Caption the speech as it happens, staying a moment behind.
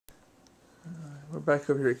We're back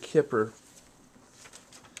over here at Kipper.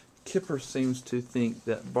 Kipper seems to think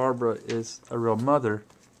that Barbara is a real mother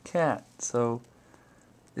cat, so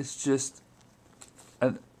it's just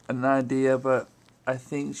an idea, but I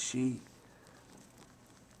think she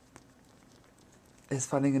is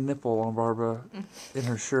finding a nipple on Barbara in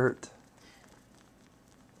her shirt.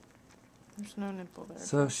 There's no nipple there.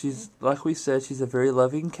 So she's, like we said, she's a very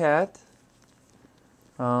loving cat.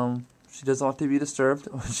 She doesn't want to be disturbed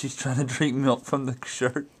when she's trying to drink milk from the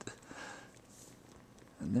shirt.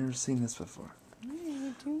 I've never seen this before. What are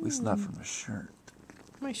you doing? At least not from a shirt.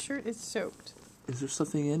 My shirt is soaked. Is there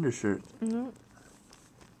something in your shirt? No.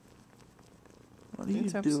 What are you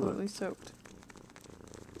It's doing? absolutely soaked.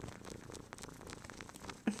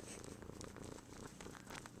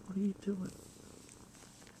 What are you doing?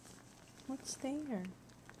 What's there?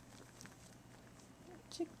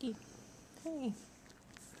 Chicky. Hey.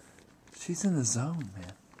 She's in the zone,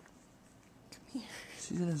 man. Come here.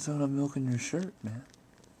 She's in the zone of milking your shirt, man.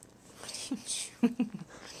 What are you doing?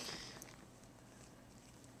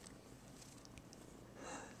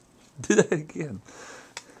 Do that again.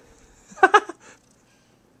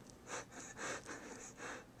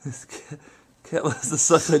 This cat loves to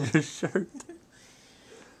suck on your shirt.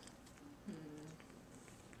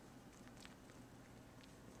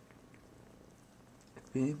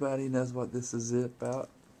 If anybody knows what this is about,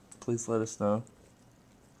 please let us know.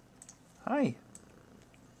 Hi.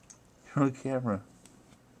 You're on camera.